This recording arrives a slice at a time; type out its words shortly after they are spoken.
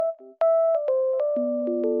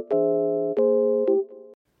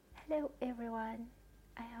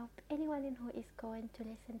going to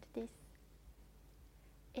listen to this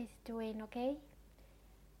is doing okay.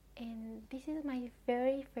 And this is my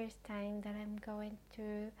very first time that I'm going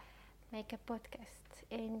to make a podcast,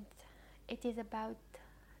 and it is about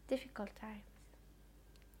difficult times.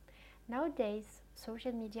 Nowadays,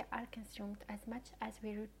 social media are consumed as much as we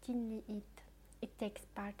routinely eat. It takes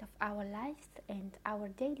part of our lives and our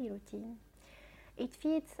daily routine. It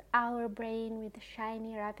feeds our brain with a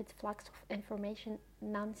shiny, rapid flux of information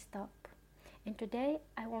non-stop. And today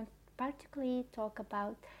I want particularly talk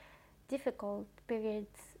about difficult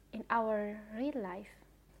periods in our real life,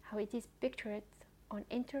 how it is pictured on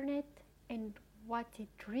internet and what it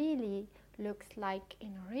really looks like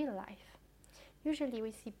in real life. Usually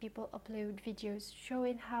we see people upload videos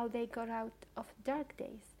showing how they got out of dark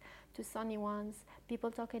days to sunny ones,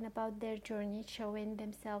 people talking about their journey, showing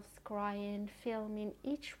themselves crying, filming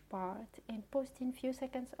each part and posting few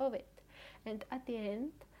seconds of it, and at the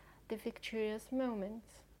end, the victorious moments.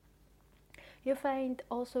 You find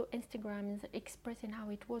also Instagrams expressing how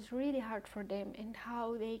it was really hard for them and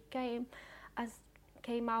how they came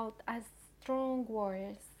out as strong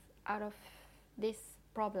warriors out of these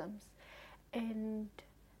problems. And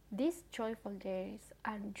these joyful days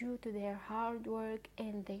are due to their hard work,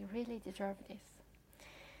 and they really deserve this.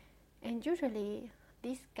 And usually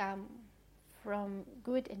these come from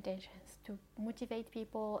good intentions to motivate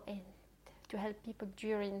people and to help people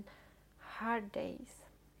during hard days.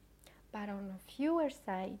 But on a viewer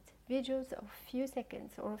side, videos of few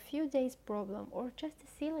seconds or a few days problem or just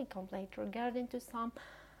a silly complaint regarding to some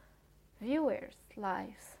viewers'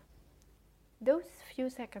 lives. Those few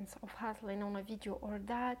seconds of hustling on a video or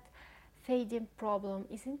that fading problem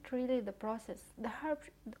isn't really the process, the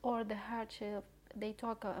hardship they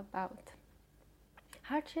talk about.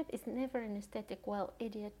 Hardship is never an aesthetic,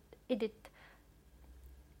 edit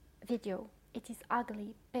video. It is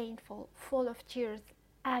ugly, painful, full of tears,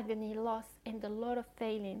 agony, loss, and a lot of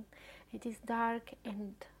failing. It is dark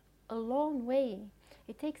and a long way.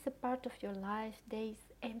 It takes a part of your life, days,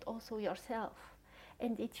 and also yourself.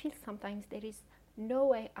 And it feels sometimes there is no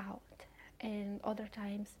way out, and other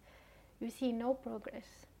times you see no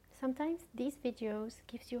progress. Sometimes these videos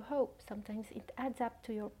gives you hope. Sometimes it adds up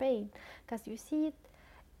to your pain because you see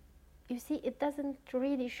it doesn't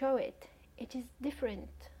really show it. It is different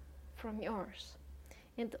from yours,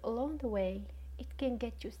 and along the way it can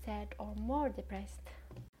get you sad or more depressed.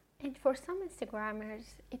 And for some Instagrammers,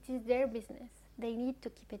 it is their business. They need to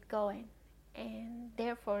keep it going, and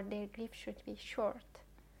therefore their grief should be short.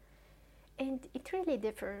 And it really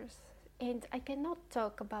differs, and I cannot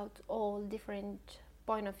talk about all different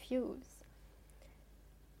point of views.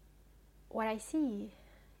 What I see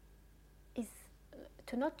is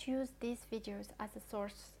to not use these videos as a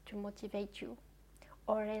source to motivate you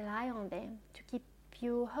or rely on them to keep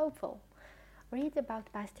you hopeful. Read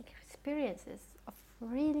about past experiences of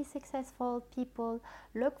really successful people.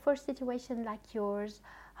 Look for situations like yours,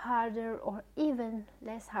 harder or even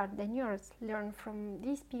less hard than yours. Learn from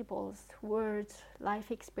these people's words,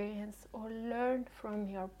 life experience, or learn from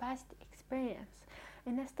your past experience.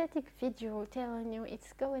 An aesthetic video telling you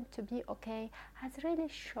it's going to be okay has really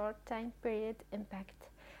short time period impact,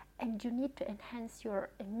 and you need to enhance your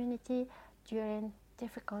immunity during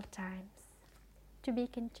difficult times. To be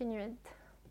continued.